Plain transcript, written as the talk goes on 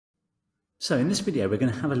So in this video, we're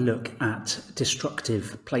going to have a look at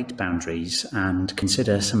destructive plate boundaries and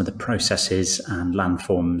consider some of the processes and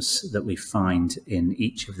landforms that we find in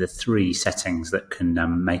each of the three settings that can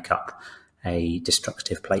make up a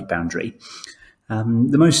destructive plate boundary.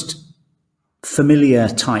 The most familiar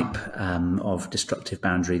type of destructive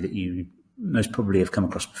boundary that you most probably have come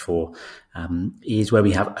across before is where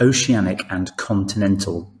we have oceanic and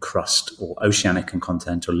continental crust, or oceanic and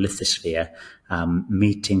continental lithosphere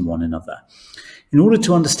meeting one another. In order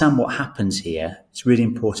to understand what happens here, it's really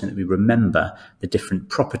important that we remember the different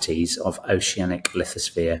properties of oceanic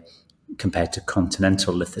lithosphere compared to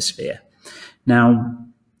continental lithosphere. Now,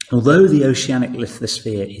 although the oceanic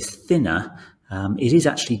lithosphere is thinner, it is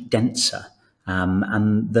actually denser.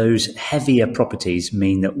 And those heavier properties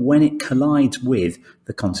mean that when it collides with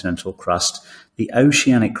the continental crust, the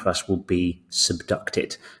oceanic crust will be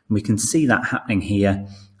subducted. And we can see that happening here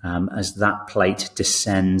as that plate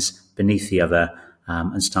descends beneath the other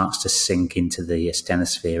and starts to sink into the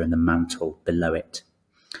asthenosphere and the mantle below it.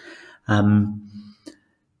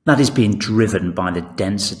 That is being driven by the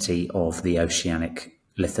density of the oceanic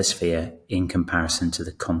lithosphere in comparison to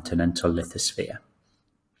the continental lithosphere.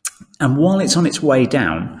 And while it's on its way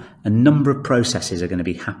down, a number of processes are going to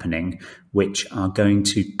be happening which are going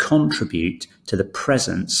to contribute to the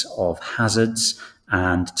presence of hazards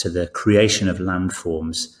and to the creation of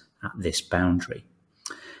landforms at this boundary.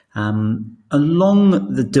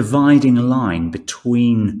 Along the dividing line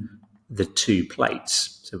between the two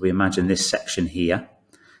plates, so we imagine this section here,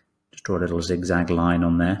 just draw a little zigzag line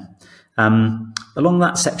on there. Along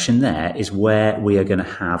that section there is where we are going to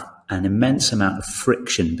have an immense amount of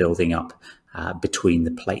friction building up between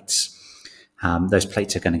the plates. Those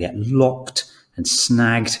plates are going to get locked and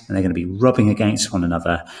snagged, and they're going to be rubbing against one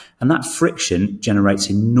another. And that friction generates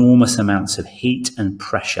enormous amounts of heat and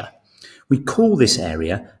pressure. We call this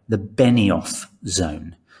area the Benioff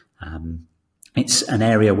zone. It's an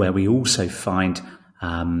area where we also find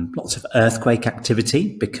lots of earthquake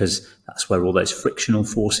activity, because that's where all those frictional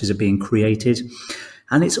forces are being created.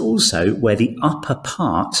 And it's also where the upper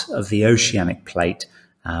part of the oceanic plate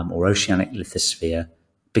or oceanic lithosphere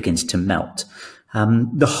begins to melt.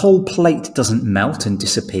 The whole plate doesn't melt and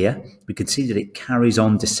disappear. We can see that it carries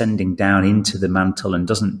on descending down into the mantle and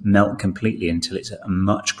doesn't melt completely until it's at a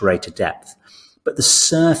much greater depth. But the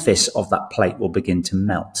surface of that plate will begin to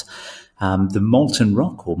melt. The molten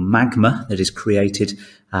rock or magma that is created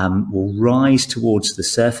will rise towards the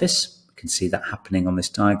surface. You can see that happening on this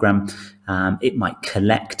diagram. It might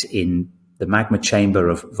collect in the magma chamber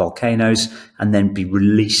of volcanoes and then be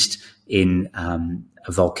released in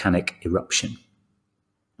a volcanic eruption.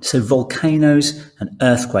 So volcanoes and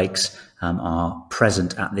earthquakes are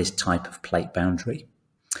present at this type of plate boundary.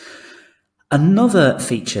 Another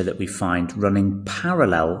feature that we find running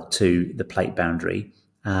parallel to the plate boundary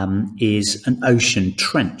is an ocean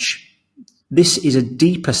trench. This is a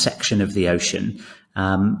deeper section of the ocean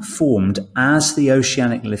formed as the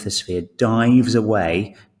oceanic lithosphere dives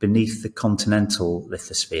away beneath the continental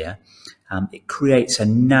lithosphere. It creates a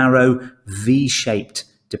narrow V-shaped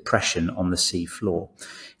depression on the sea floor.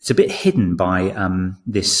 It's a bit hidden by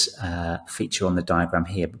this feature on the diagram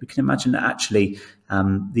here, but we can imagine that actually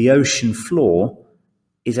the ocean floor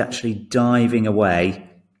is actually diving away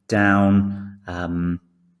down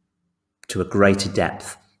to a greater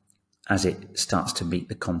depth as it starts to meet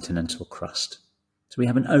the continental crust. So we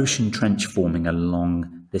have an ocean trench forming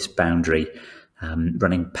along this boundary,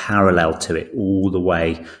 running parallel to it all the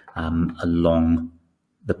way along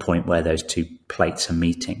the point where those two plates are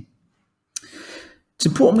meeting. It's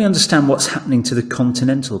important we understand what's happening to the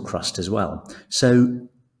continental crust as well. So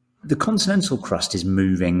the continental crust is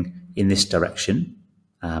moving in this direction,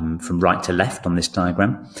 from right to left on this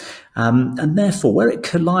diagram. And therefore, where it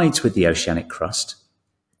collides with the oceanic crust,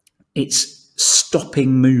 it's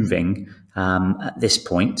stopping moving at this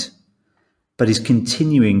point, but is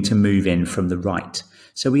continuing to move in from the right.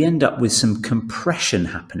 So we end up with some compression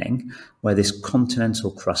happening where this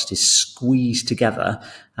continental crust is squeezed together,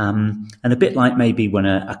 and a bit like maybe when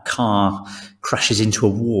a car crashes into a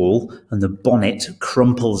wall and the bonnet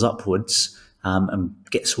crumples upwards and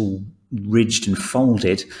gets all ridged and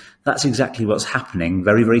folded. That's exactly what's happening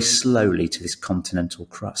very, very slowly to this continental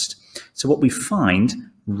crust. So what we find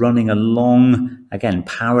running along, again,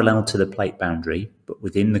 parallel to the plate boundary, but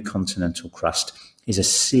within the continental crust, is a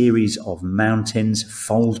series of mountains,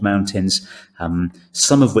 fold mountains,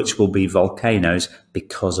 some of which will be volcanoes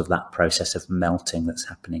because of that process of melting that's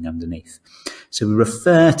happening underneath. So we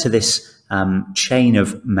refer to this chain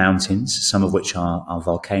of mountains, some of which are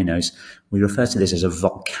volcanoes, we refer to this as a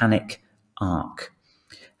volcanic arc.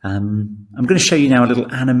 I'm going to show you now a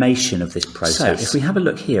little animation of this process. So if we have a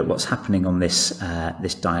look here at what's happening on this,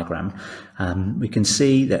 this diagram, we can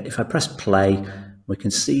see that if I press play, we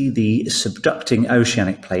can see the subducting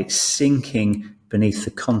oceanic plate sinking beneath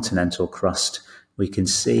the continental crust. We can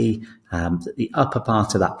see that the upper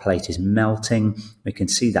part of that plate is melting. We can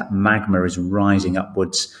see that magma is rising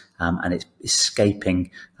upwards and it's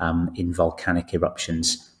escaping in volcanic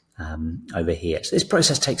eruptions over here. So this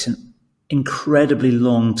process takes an incredibly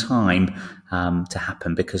long time to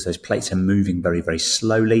happen because those plates are moving very, very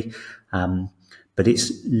slowly. But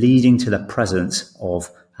it's leading to the presence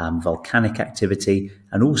of volcanic activity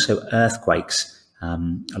and also earthquakes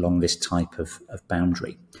along this type of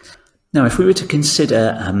boundary. Now, if we were to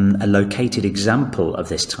consider a located example of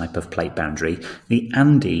this type of plate boundary, the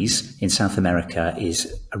Andes in South America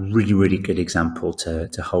is a really, really good example to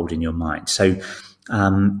hold in your mind. So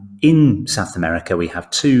in South America, we have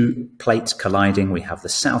two plates colliding. We have the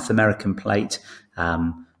South American plate,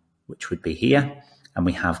 which would be here, and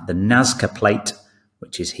we have the Nazca plate,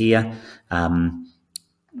 which is here.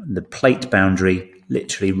 The plate boundary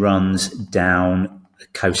literally runs down the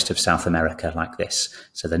coast of South America like this.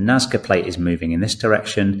 So the Nazca plate is moving in this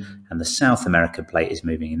direction and the South American plate is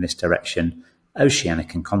moving in this direction.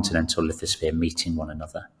 Oceanic and continental lithosphere meeting one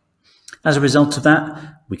another. As a result of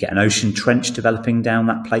that, we get an ocean trench developing down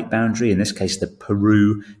that plate boundary. In this case, the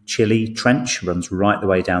Peru-Chile trench runs right the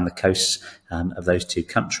way down the coasts of those two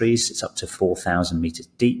countries. It's up to 4,000 meters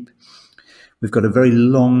deep. We've got a very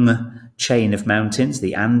long chain of mountains,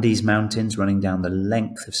 the Andes Mountains, running down the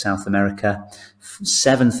length of South America,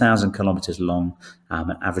 7,000 kilometers long,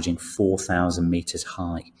 and averaging 4,000 meters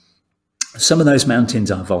high. Some of those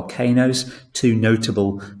mountains are volcanoes. Two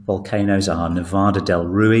notable volcanoes are Nevada del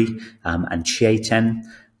Ruiz and Chieten.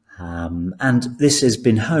 And this has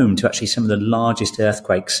been home to actually some of the largest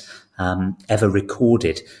earthquakes ever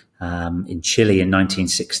recorded. In Chile in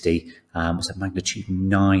 1960, it was a magnitude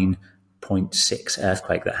 9.6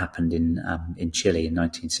 earthquake that happened in Chile in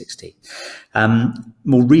 1960.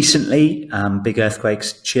 More recently, big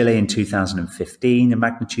earthquakes, Chile in 2015, a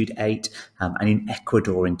magnitude 8, and in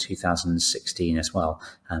Ecuador in 2016 as well,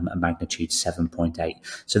 a magnitude 7.8.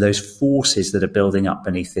 So those forces that are building up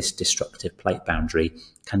beneath this destructive plate boundary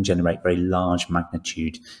can generate very large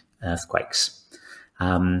magnitude earthquakes.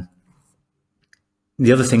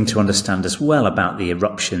 The other thing to understand as well about the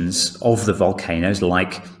eruptions of the volcanoes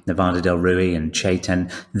like Nevada del Ruiz and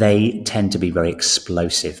Chieten, they tend to be very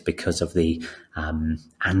explosive because of the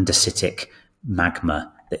andesitic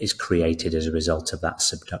magma that is created as a result of that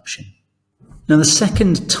subduction. Now, the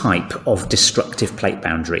second type of destructive plate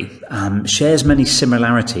boundary shares many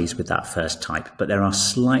similarities with that first type, but there are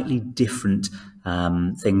slightly different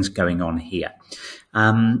things going on here.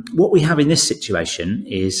 What we have in this situation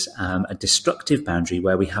is a destructive boundary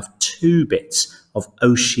where we have two bits of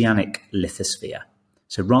oceanic lithosphere.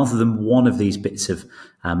 So rather than one of these bits of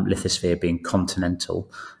lithosphere being continental,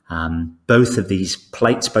 both of these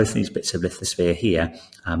plates, both of these bits of lithosphere here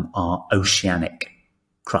are oceanic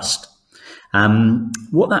crust.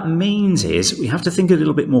 What that means is we have to think a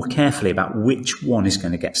little bit more carefully about which one is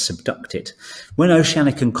going to get subducted. When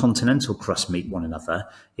oceanic and continental crust meet one another,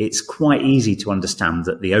 it's quite easy to understand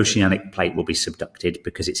that the oceanic plate will be subducted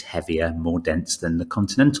because it's heavier, more dense than the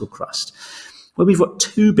continental crust. Where we've got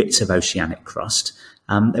two bits of oceanic crust,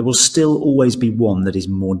 there will still always be one that is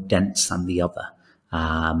more dense than the other.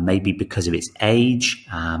 Maybe because of its age,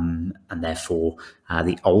 and therefore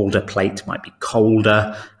the older plate might be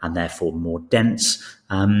colder and therefore more dense.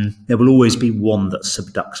 There will always be one that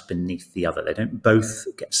subducts beneath the other. They don't both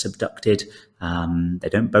get subducted. They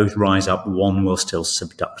don't both rise up. One will still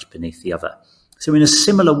subduct beneath the other. So in a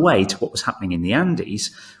similar way to what was happening in the Andes,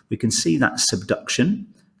 we can see that subduction.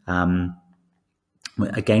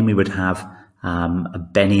 Again, we would have a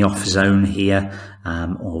Benioff zone here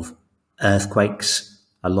of earthquakes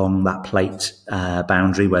along that plate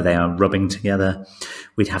boundary where they are rubbing together.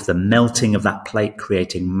 We'd have the melting of that plate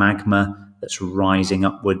creating magma that's rising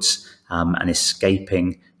upwards and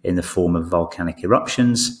escaping in the form of volcanic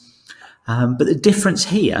eruptions. But the difference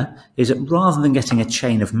here is that rather than getting a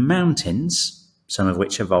chain of mountains, some of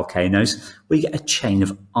which are volcanoes, we get a chain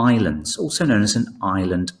of islands, also known as an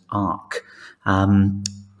island arc.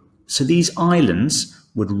 So these islands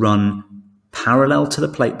would run parallel to the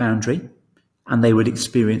plate boundary, and they would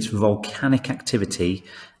experience volcanic activity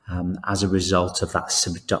as a result of that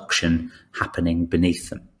subduction happening beneath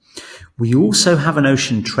them. We also have an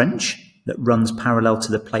ocean trench that runs parallel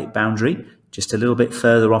to the plate boundary, just a little bit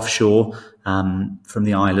further offshore from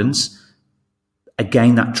the islands.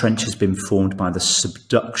 Again, that trench has been formed by the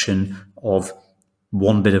subduction of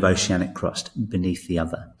one bit of oceanic crust beneath the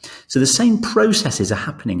other. So the same processes are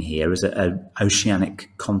happening here as an oceanic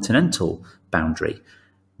continental boundary.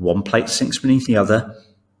 One plate sinks beneath the other.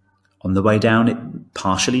 On the way down, it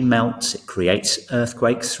partially melts. It creates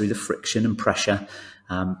earthquakes through the friction and pressure.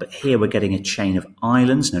 But here we're getting a chain of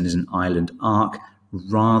islands known as an island arc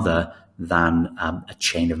rather than a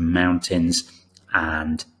chain of mountains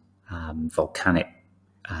and volcanic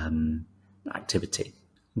activity.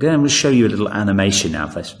 I'm going to show you a little animation now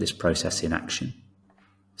of this process in action.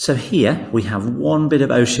 So here we have one bit of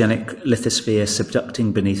oceanic lithosphere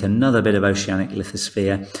subducting beneath another bit of oceanic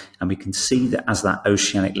lithosphere, and we can see that as that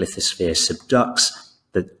oceanic lithosphere subducts,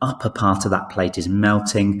 the upper part of that plate is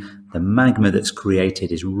melting, the magma that's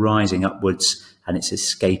created is rising upwards, and it's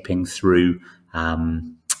escaping through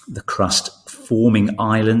the crust, forming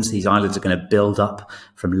islands. These islands are going to build up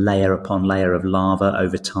from layer upon layer of lava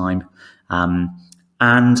over time.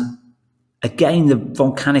 And again, the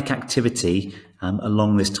volcanic activity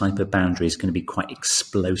along this type of boundary is going to be quite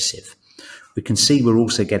explosive. We can see we're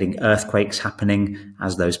also getting earthquakes happening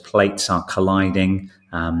as those plates are colliding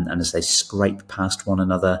and as they scrape past one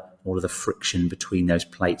another. All of the friction between those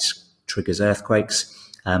plates triggers earthquakes.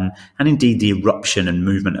 And indeed, the eruption and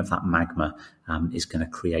movement of that magma is going to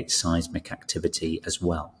create seismic activity as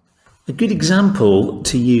well. A good example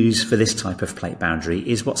to use for this type of plate boundary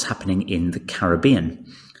is what's happening in the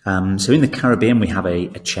Caribbean. So in the Caribbean, we have a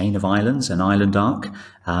chain of islands, an island arc,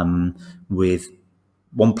 with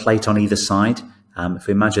one plate on either side. If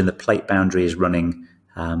we imagine the plate boundary is running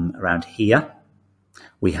around here,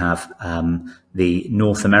 we have the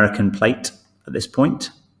North American plate at this point,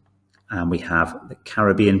 and we have the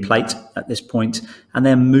Caribbean plate at this point, and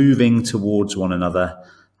they're moving towards one another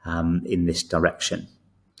in this direction.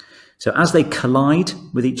 So as they collide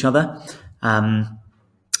with each other,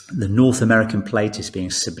 the North American plate is being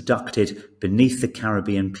subducted beneath the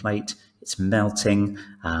Caribbean plate. It's melting.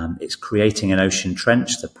 It's creating an ocean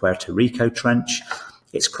trench, the Puerto Rico Trench.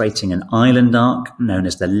 It's creating an island arc known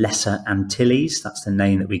as the Lesser Antilles. That's the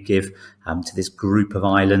name that we give to this group of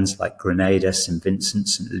islands like Grenada, St. Vincent,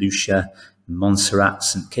 St. Lucia, Montserrat,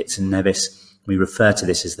 St. Kitts and Nevis. We refer to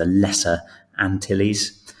this as the Lesser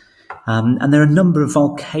Antilles. And there are a number of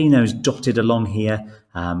volcanoes dotted along here.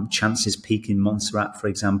 Chances Peak in Montserrat, for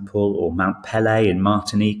example, or Mount Pelée in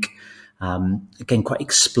Martinique. Again, quite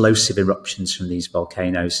explosive eruptions from these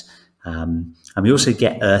volcanoes. And we also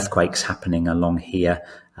get earthquakes happening along here.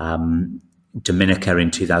 Dominica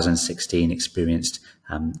in 2016 experienced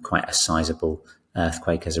quite a sizable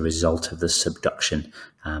earthquake as a result of the subduction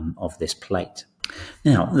of this plate.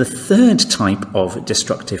 Now, the third type of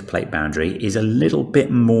destructive plate boundary is a little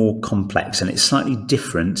bit more complex, and it's slightly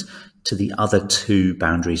different to the other two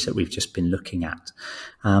boundaries that we've just been looking at.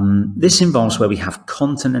 This involves where we have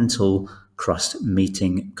continental crust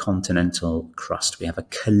meeting continental crust. We have a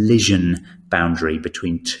collision boundary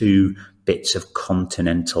between two bits of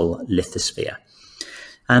continental lithosphere.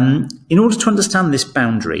 In order to understand this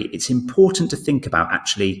boundary, it's important to think about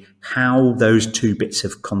actually how those two bits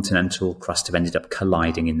of continental crust have ended up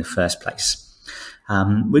colliding in the first place.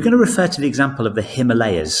 We're going to refer to the example of the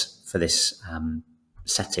Himalayas for this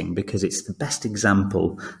setting because it's the best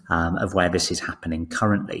example of where this is happening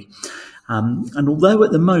currently. And although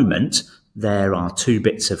at the moment there are two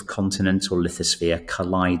bits of continental lithosphere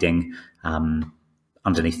colliding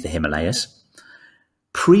underneath the Himalayas,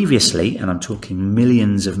 previously, and I'm talking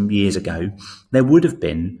millions of years ago, there would have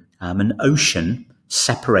been an ocean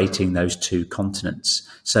separating those two continents.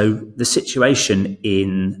 So the situation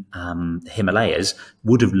in the Himalayas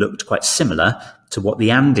would have looked quite similar to what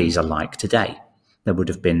the Andes are like today. There would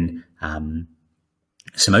have been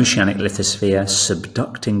some oceanic lithosphere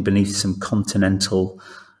subducting beneath some continental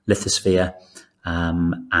lithosphere,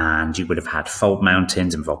 and you would have had fault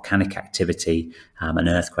mountains and volcanic activity and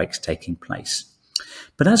earthquakes taking place.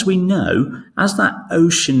 But as we know, as that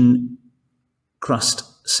ocean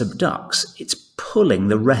crust subducts, it's pulling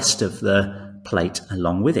the rest of the plate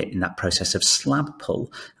along with it in that process of slab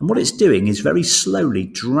pull. And what it's doing is very slowly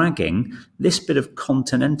dragging this bit of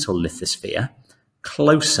continental lithosphere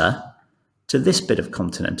closer to this bit of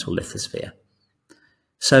continental lithosphere.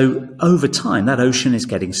 So over time, that ocean is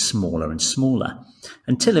getting smaller and smaller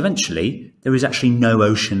until eventually there is actually no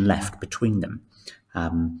ocean left between them.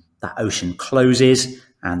 That ocean closes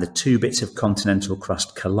and the two bits of continental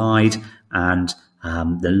crust collide, and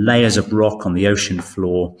the layers of rock on the ocean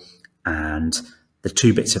floor and the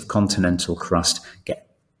two bits of continental crust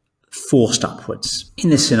get forced upwards.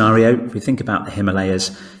 In this scenario, if we think about the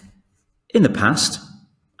Himalayas, in the past,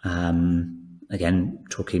 again,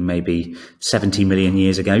 talking maybe 70 million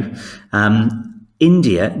years ago,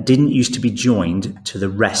 India didn't used to be joined to the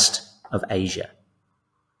rest of Asia.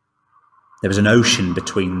 There was an ocean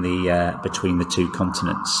between the two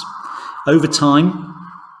continents. Over time,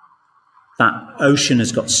 that ocean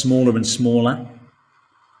has got smaller and smaller.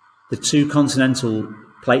 The two continental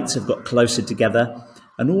plates have got closer together,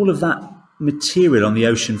 and all of that material on the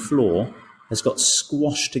ocean floor has got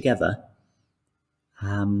squashed together,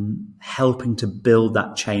 helping to build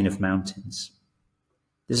that chain of mountains.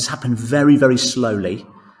 This has happened very, very slowly,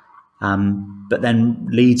 but then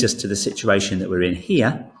leads us to the situation that we're in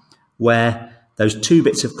here, where those two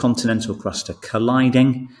bits of continental crust are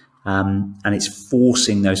colliding, and it's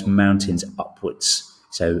forcing those mountains upwards.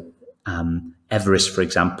 So Everest, for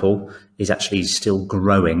example, is actually still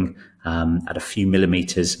growing at a few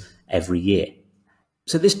millimeters every year.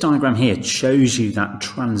 So this diagram here shows you that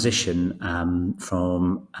transition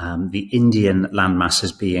from the Indian landmass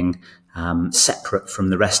as being separate from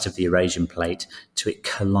the rest of the Eurasian plate to it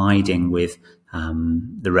colliding with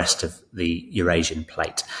the rest of the Eurasian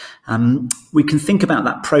plate. We can think about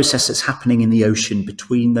that process that's happening in the ocean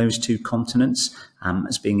between those two continents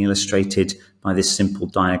as being illustrated by this simple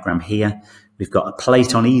diagram here. We've got a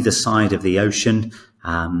plate on either side of the ocean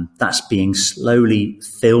that's being slowly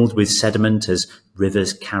filled with sediment as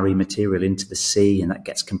rivers carry material into the sea, and that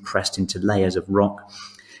gets compressed into layers of rock.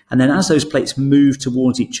 And then as those plates move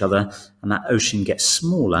towards each other and that ocean gets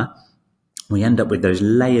smaller, we end up with those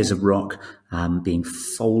layers of rock being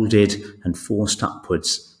folded and forced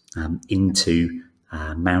upwards into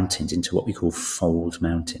mountains, into what we call fold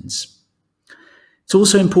mountains. It's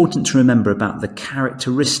also important to remember about the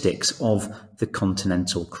characteristics of the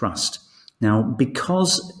continental crust. Now,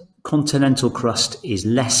 because continental crust is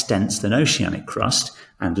less dense than oceanic crust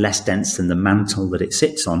and less dense than the mantle that it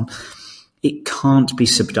sits on, it can't be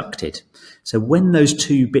subducted. So when those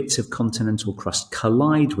two bits of continental crust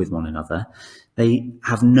collide with one another, they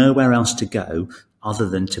have nowhere else to go other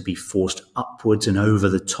than to be forced upwards and over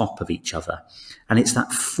the top of each other. And it's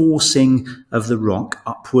that forcing of the rock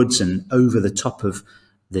upwards and over the top of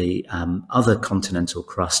the other continental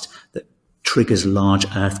crust that triggers large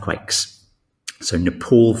earthquakes. So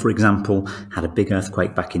Nepal, for example, had a big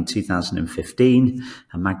earthquake back in 2015,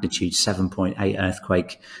 a magnitude 7.8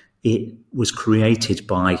 earthquake. It was created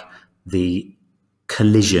by the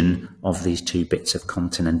collision of these two bits of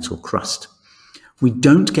continental crust. We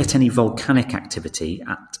don't get any volcanic activity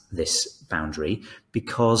at this boundary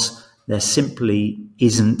because there simply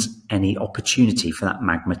isn't any opportunity for that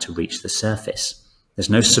magma to reach the surface. There's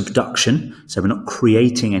no subduction, so we're not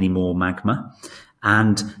creating any more magma,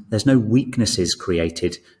 and there's no weaknesses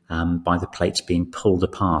created by the plates being pulled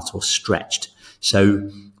apart or stretched. So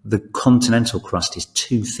the continental crust is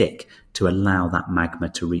too thick to allow that magma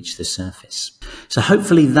to reach the surface. So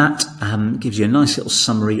hopefully that gives you a nice little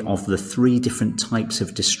summary of the three different types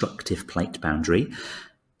of destructive plate boundary.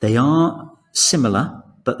 They are similar,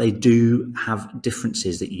 but they do have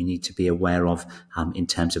differences that you need to be aware of in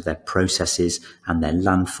terms of their processes and their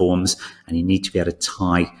landforms, and you need to be able to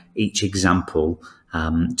tie each example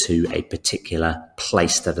to a particular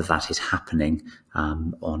place that is happening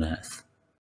on Earth.